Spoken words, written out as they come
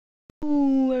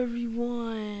Hello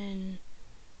everyone.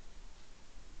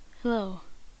 Hello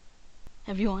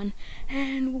everyone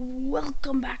and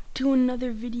welcome back to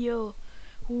another video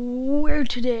where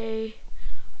today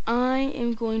I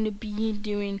am going to be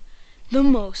doing the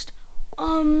most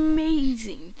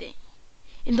amazing thing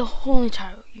in the whole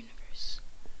entire universe.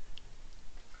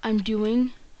 I'm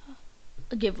doing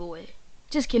a giveaway.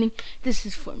 Just kidding, this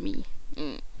is for me.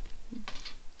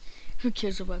 Who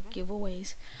cares about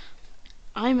giveaways?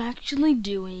 I'm actually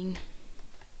doing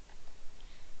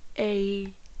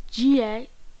a GX.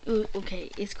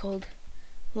 Okay, it's called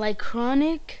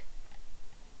Lycronic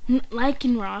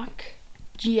Lycanroc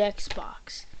GX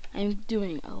box. I'm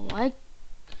doing a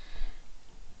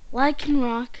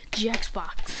Lycanroc GX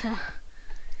box.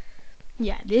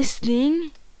 Yeah, this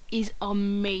thing is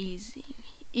amazing.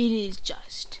 It is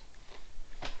just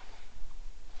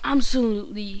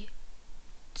absolutely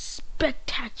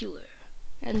spectacular.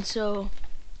 And so,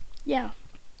 yeah.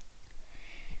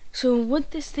 So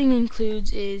what this thing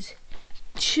includes is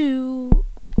two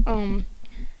Sun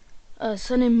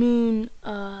and Moon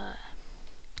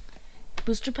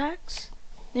booster packs.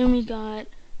 Then we got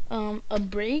a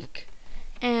break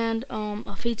and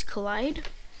a Fates Collide.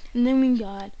 And then we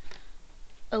got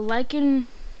a Lycanroc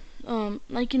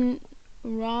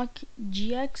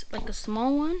GX, like a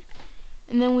small one.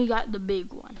 And then we got the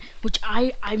big one, which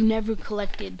I've never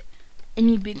collected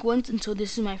any big ones, and so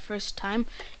this is my first time,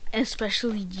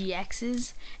 especially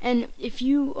GXs. And if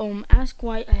you ask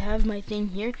why I have my thing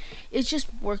here, it just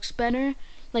works better.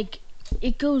 Like,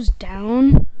 it goes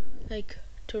down like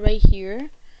to right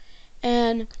here,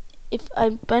 and if I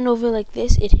bend over like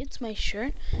this, it hits my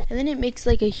shirt, and then it makes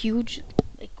like a huge,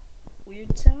 like,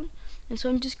 weird sound. And so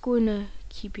I'm just going to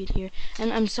keep it here,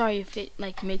 and I'm sorry if it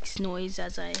like makes noise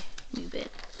as I move it.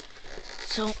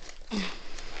 So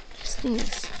this thing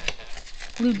is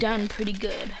glued down pretty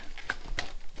good.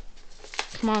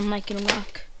 Come on,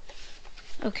 Lycanroc.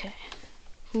 Okay.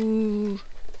 Ooh.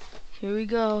 Here we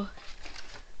go.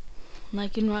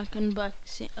 Lycanroc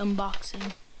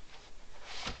unboxing.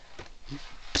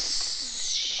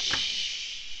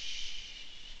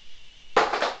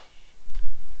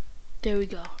 There we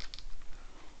go.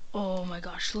 Oh my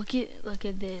gosh, look at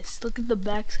this. Look at the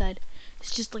backside.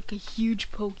 It's just like a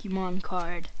huge Pokemon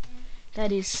card.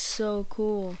 That is so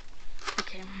cool.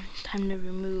 Okay, time to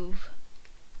remove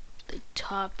the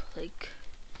top, like,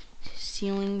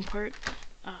 ceiling part.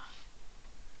 I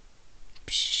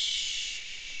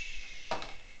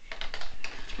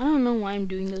don't know why I'm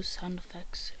doing those sound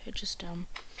effects. It just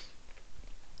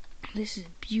this is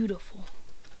beautiful.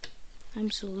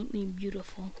 Absolutely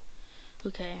beautiful.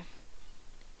 Okay.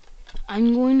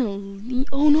 I'm going to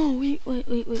oh no, wait.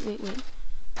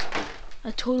 I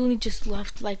totally just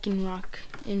left Lycanroc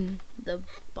in the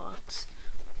box.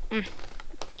 Okay,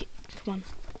 come on.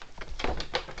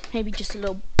 Maybe just a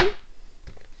little boop.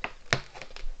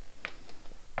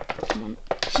 Come on.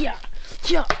 Yeah.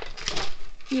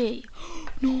 Yay.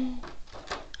 No.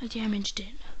 I damaged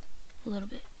it a little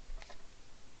bit.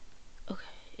 Okay,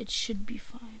 it should be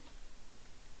fine.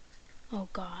 Oh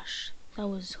gosh. That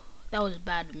was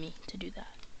bad of me to do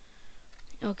that.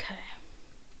 Okay.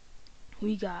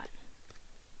 We got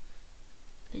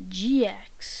the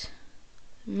GX.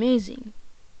 Amazing.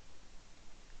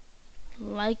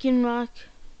 Lycanroc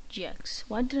GX.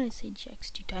 Why did I say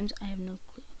GX 2 times? I have no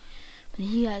clue. But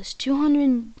he has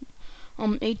 200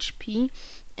 HP,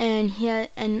 and he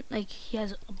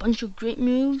has a bunch of great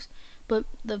moves. But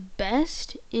the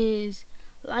best is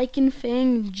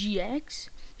Lycanfang GX,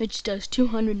 which does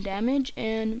 200 damage,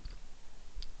 and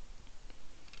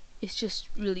it's just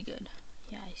really good.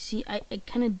 Yeah, I see. I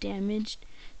kind of damaged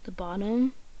the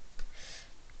bottom.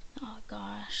 Oh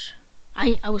gosh,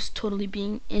 I was totally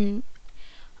being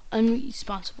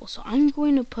unresponsible. So I'm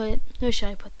going to put. Where should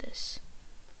I put this?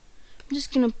 I'm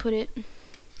just gonna put it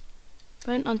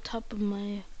right on top of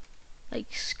my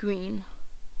screen,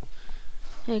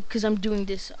 because I'm doing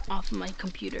this off of my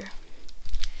computer.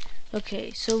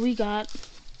 Okay, so we got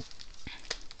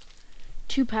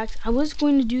 2 packs. I was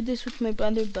going to do this with my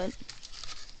brother, but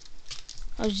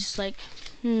I was just like,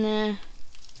 nah.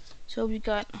 So we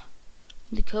got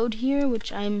the code here,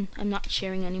 which I'm not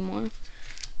sharing anymore.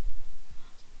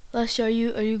 Les, are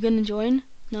you gonna join?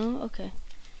 No? Okay.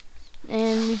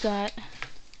 And we got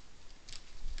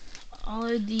all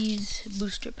of these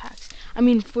booster packs. I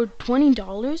mean, for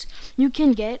 $20, you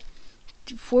can get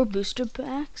 4 booster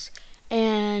packs,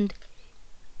 and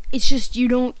it's just you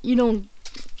don't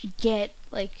get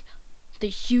like the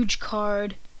huge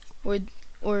card or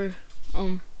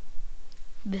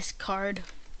this card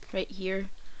right here,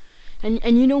 and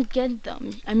you don't get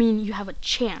them. I mean, you have a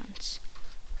chance.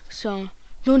 So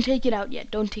don't take it out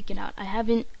yet. Don't take it out. I have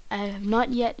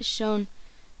not yet shown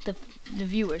the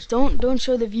viewers. Don't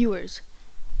show the viewers.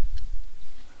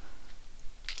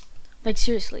 Like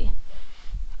seriously.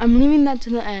 I'm leaving that to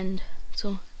the end.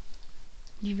 So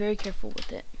be very careful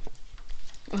with it.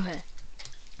 Okay.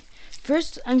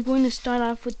 First, I'm going to start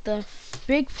off with the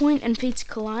Breakpoint and Fates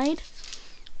Collide,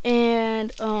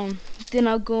 and then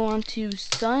I'll go on to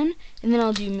Sun, and then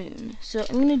I'll do Moon. So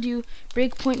I'm gonna do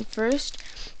Breakpoint first.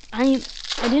 I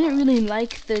didn't really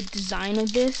like the design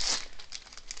of this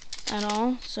at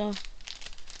all. So,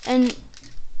 and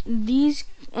these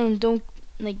don't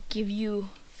like give you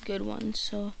good ones.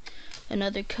 So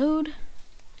another code.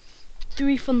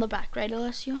 3 from the back, right,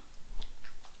 Alessio?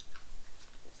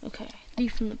 Okay, 3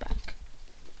 from the back.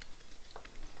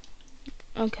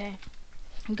 Okay,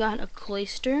 we got a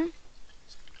Cloister.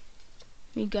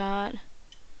 We got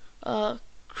a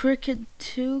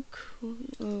Cricketune,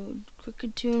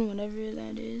 whatever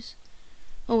that is.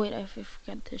 Oh wait, I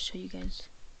forgot to show you guys.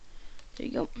 There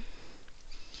you go.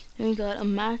 Then we got a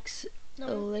Max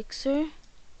Elixir.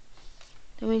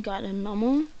 Then we got a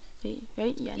Numel. Wait,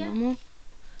 right? Yeah, Numel.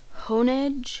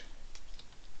 Honedge.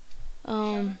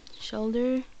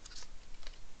 Shelder.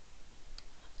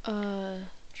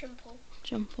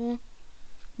 Trimple.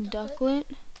 Ducklet.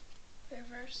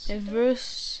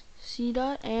 Reverse C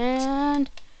dot, and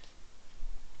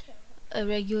a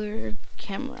regular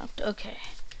Camerupt. Okay,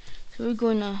 so we're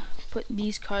going to put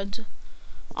these cards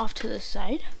off to the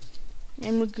side,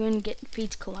 and we're going to get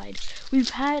Fates Collide. We've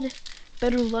had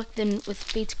better luck than with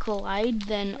Fates Collide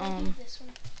than This one.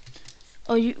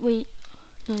 Oh, wait.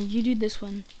 No, you do this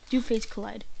one. Do Fates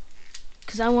Collide,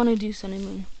 cause I want to do Sun and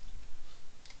Moon.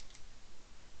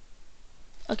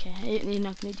 Okay, you're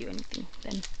not gonna do anything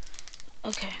then.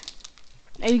 Okay,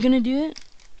 are you gonna do it?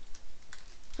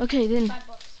 Okay then. $5.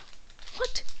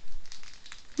 What?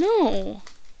 No.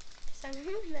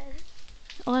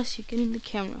 Unless you're getting the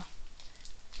camera.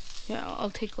 Yeah, I'll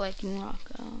take Lightning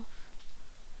Rock off.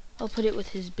 I'll put it with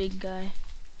his big guy.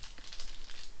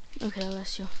 Okay,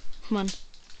 Alessio, come on.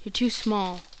 You're too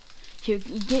small. Here,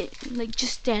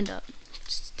 just stand up.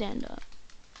 Just stand up.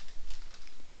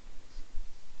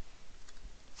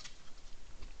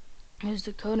 Here's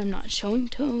the code. I'm not showing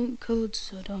codes,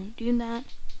 so don't do that.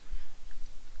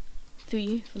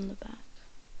 3 from the back.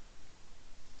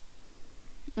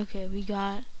 Okay, we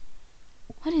got...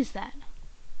 What is that?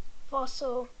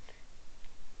 Fossil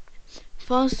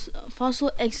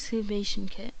Excavation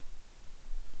Kit.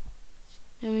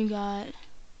 Then we got...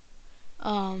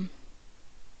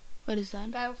 What is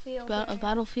that? Battlefield. A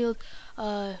Battlefield.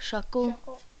 Shuckle.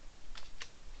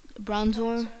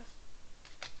 Bronzor.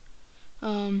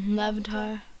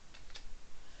 Lavatar.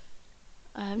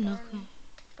 I have no clue.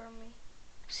 Burmy.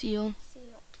 Seal.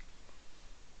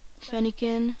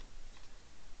 Fennekin.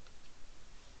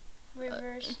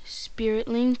 Reverse. Spirit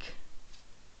Link.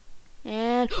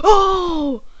 And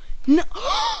oh no!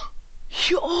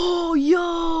 Oh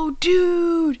yo,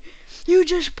 dude! You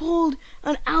just pulled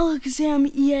an Alakazam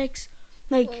EX,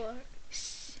 like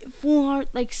full art,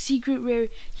 like secret rare.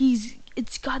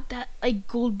 It's got that like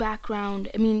gold background.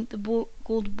 I mean the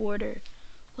gold border.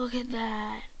 Look at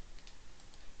that.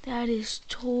 That is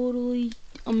totally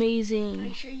amazing. Are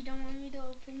you sure you don't want me to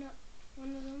open up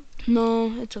one of them?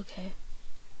 No, it's okay.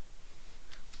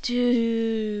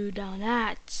 Dude,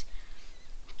 now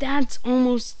that's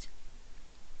almost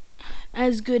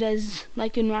as good as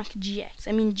Lycanroc GX.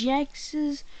 I mean,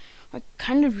 GXs are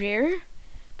kind of rare,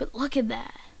 but look at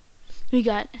that. We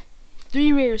got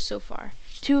 3 rares so far.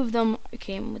 2 of them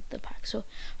came with the pack. So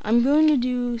I'm going to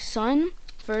do Sun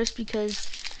first because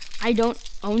I don't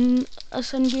own a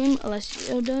Sun game,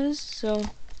 Alessio does. So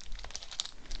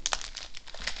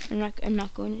I'm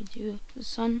not going to do the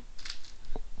Sun.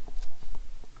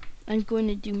 I'm going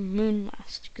to do Moon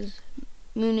last because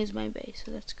Moon is my base,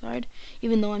 so that's card.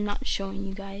 Even though I'm not showing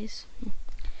you guys.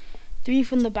 3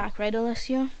 from the back, right,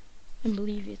 Alessio? I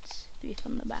believe it's 3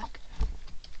 from the back.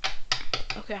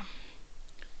 Okay.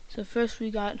 So first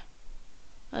we got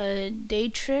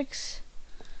Daytrix.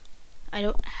 I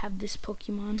don't have this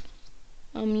Pokemon.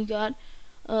 We got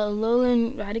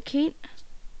Alolan Raticate.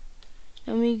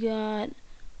 Then we got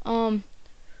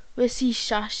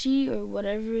Wishisashi or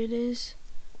whatever it is.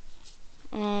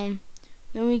 Then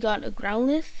we got a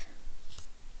Growlithe.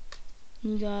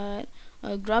 We got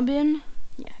a Grubbin.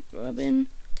 Yeah, Grubbin.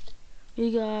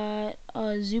 We got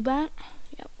a Zubat.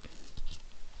 Yep.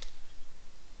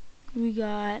 We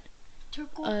got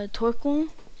a Torkoal.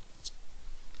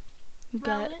 We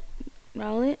got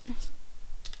Rowlet.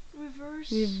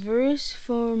 Reverse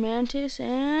for Mantis,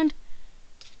 and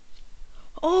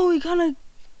oh, we got a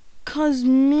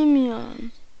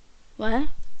Cosmimion. What?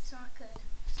 It's not good.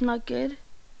 It's not good?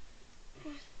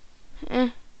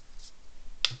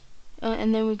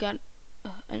 And then we got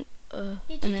an Did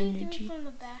you do energy. 3 from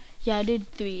the back? Yeah, I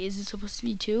did 3. Is it supposed to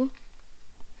be 2?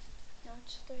 No,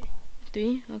 it's 3.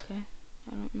 3? Okay.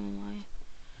 I don't know why.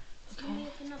 Let me Okay.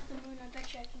 open up the moon. I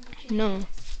bet you I can get you.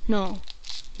 No.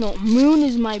 Moon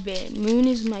is my bay. Moon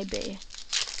is my bay.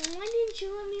 Then why didn't you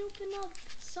let me open up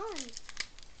sun?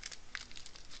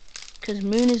 Because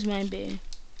Moon is my bay.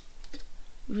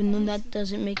 Even though that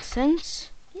doesn't make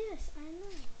sense. Yes, I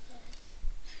know.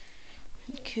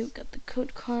 Okay, we got the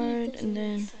code card, and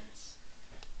then... Sense.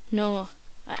 No,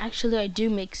 I do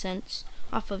make sense.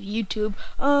 Off of YouTube.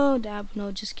 Oh, dab.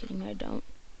 No, just kidding. I don't.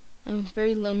 I'm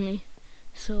very lonely.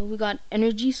 So, we got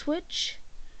Energy Switch.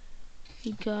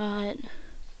 We got...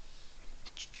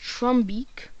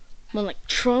 Trumbeak. More like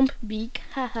Trump Beak.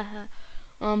 Ha.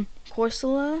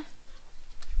 Corsola.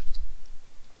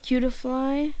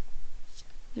 Cutiefly.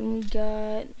 Then we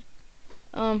got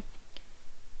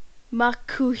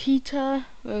Makuhita,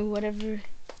 or whatever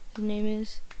his name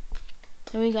is.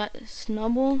 Then we got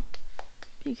Snubble.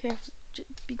 Be careful,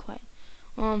 be quiet.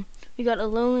 We got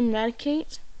Alolan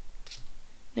Raticate.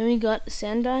 Then we got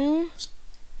Sandile.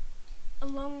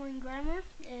 Alolan Grimer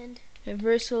and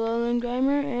Reverse Alolan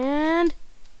Grimer and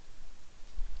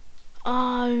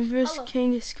Reverse Hollow.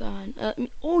 Kangaskhan.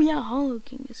 Oh yeah, Hollow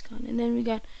Kangaskhan. And then we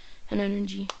got an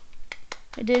energy.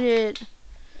 I did it,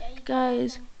 yeah, you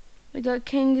guys. We got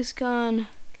Kangaskhan.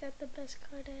 got the best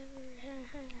card ever.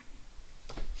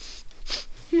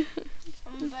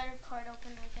 I'm a better card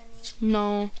opener than you.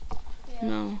 No, Yeah.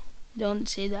 no, don't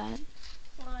say that.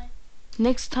 Why?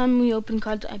 Next time we open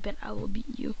cards, I bet I will beat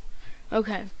you.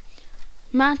 Okay.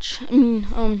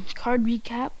 Card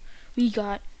recap. We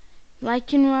got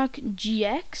Lycanroc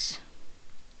GX.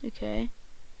 Okay.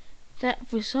 That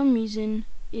for some reason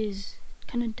is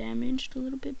kind of damaged a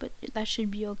little bit, but that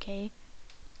should be okay.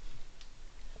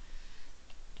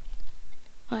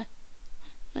 What?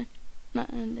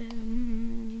 And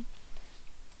then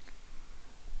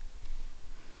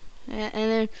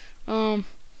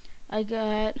I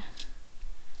got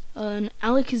an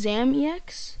Alakazam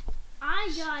EX.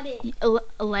 I got it.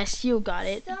 Alessio got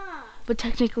it, Stop. but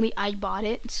technically I bought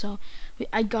it. So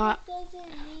I got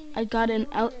That doesn't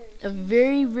mean a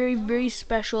very, very, very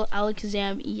special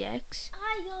Alakazam EX.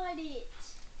 I got it.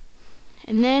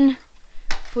 And then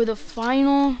for the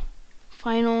final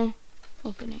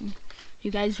opening,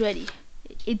 you guys ready?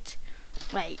 It's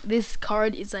like this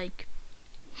card is like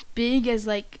big as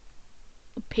like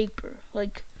a paper,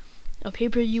 like a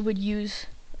paper you would use.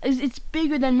 It's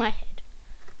bigger than my head.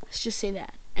 Let's just say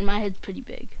that. And my head's pretty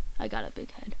big. I got a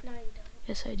big head. No, you don't.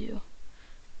 Yes, I do.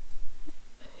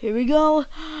 Here we go.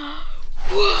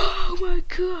 Whoa, my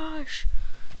gosh.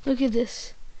 Look at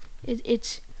this.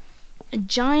 It's a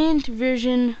giant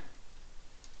version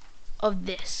of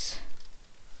this.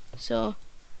 So,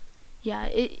 yeah,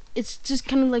 it's just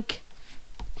kind of like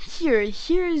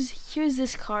here's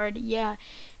this card. Yeah.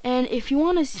 And if you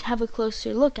want to have a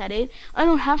closer look at it, I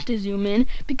don't have to zoom in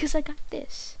because I got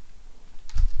this.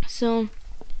 So,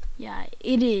 yeah,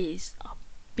 it is a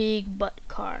big butt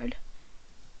card.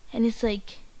 And it's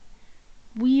like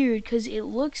weird because it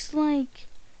looks like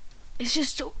it's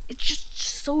just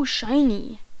so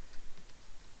shiny.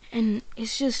 And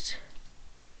it's just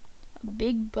a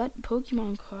big butt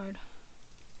Pokemon card.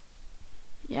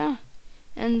 Yeah.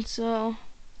 And so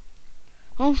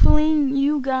hopefully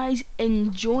you guys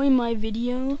enjoy my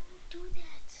video. Don't do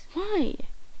that. Why?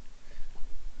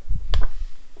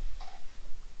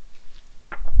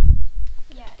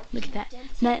 Yeah. Look at that.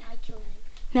 That.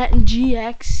 That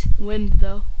GX wins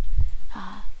though.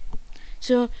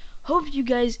 So hope you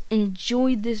guys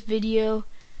enjoyed this video.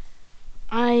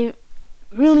 I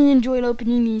really enjoyed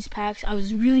opening these packs. I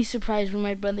was really surprised when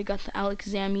my brother got the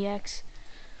Alakazam EX.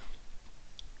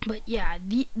 But yeah,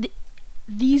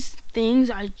 these things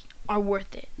are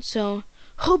worth it. So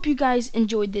hope you guys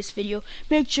enjoyed this video.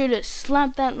 Make sure to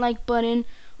slap that like button.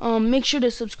 Make sure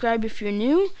to subscribe if you're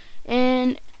new.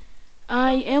 And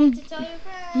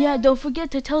don't forget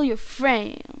to tell your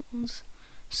friends.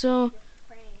 So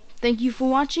thank you for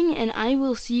watching, and I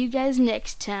will see you guys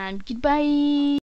next time. Goodbye.